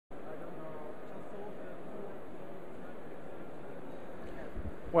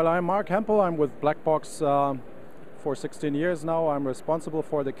Well, I'm Mark Hempel. I'm with Blackbox for 16 years now. I'm responsible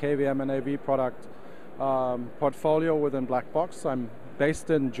for the KVM and AV product portfolio within Blackbox. I'm based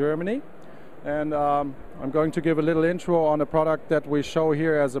in Germany, and I'm going to give a little intro on a product that we show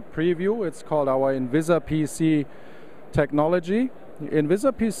here as a preview. It's called our InvisaPC technology.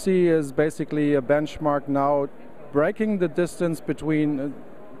 InvisaPC is basically a benchmark now, breaking the distance between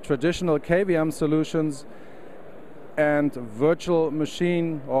traditional KVM solutions and virtual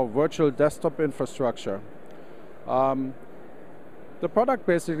machine or virtual desktop infrastructure. The product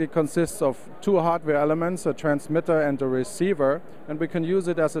basically consists of two hardware elements, a transmitter and a receiver, and we can use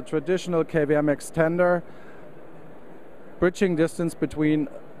it as a traditional KVM extender, bridging distance between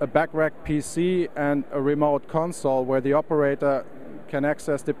a back rack PC and a remote console where the operator can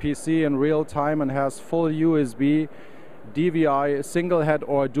access the PC in real time and has full USB, DVI, single head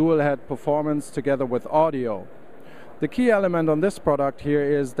or dual head performance together with audio. The key element on this product here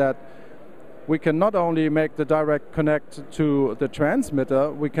is that we can not only make the direct connect to the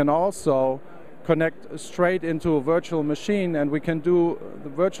transmitter, we can also connect straight into a virtual machine, and we can do the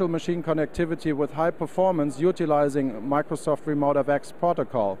virtual machine connectivity with high performance utilizing Microsoft Remote FX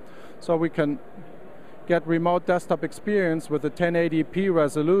protocol. So we can get remote desktop experience with a 1080p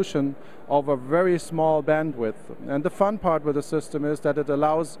resolution over very small bandwidth. And the fun part with the system is that it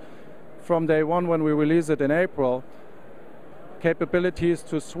allows, from day one when we release it in April, capabilities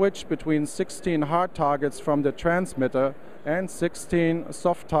to switch between 16 hard targets from the transmitter and 16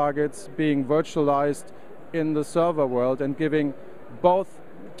 soft targets being virtualized in the server world and giving both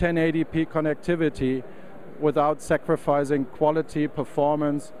 1080p connectivity without sacrificing quality,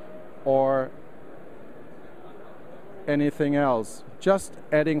 performance, or anything else. Just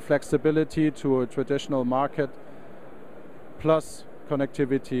adding flexibility to a traditional market plus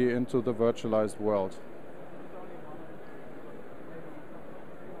connectivity into the virtualized world.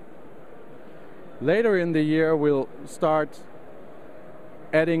 Later in the year, we'll start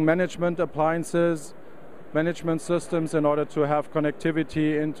adding management appliances, management systems in order to have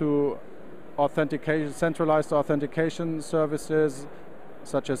connectivity into authentication, centralized authentication services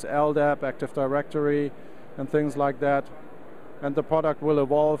such as LDAP, Active Directory, and things like that. And the product will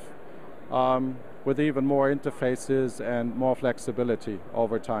evolve with even more interfaces and more flexibility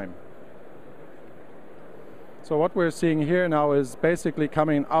over time. So what we're seeing here now is basically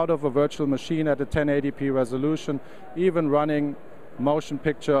coming out of a virtual machine at a 1080p resolution, even running motion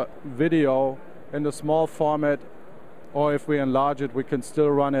picture video in a small format, or if we enlarge it, we can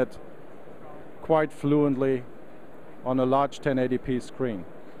still run it quite fluently on a large 1080p screen.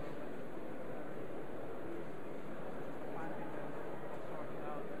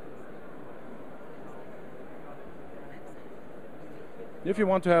 If you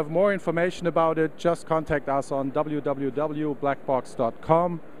want to have more information about it, just contact us on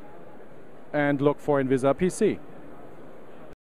www.blackbox.com and look for InvisaPC.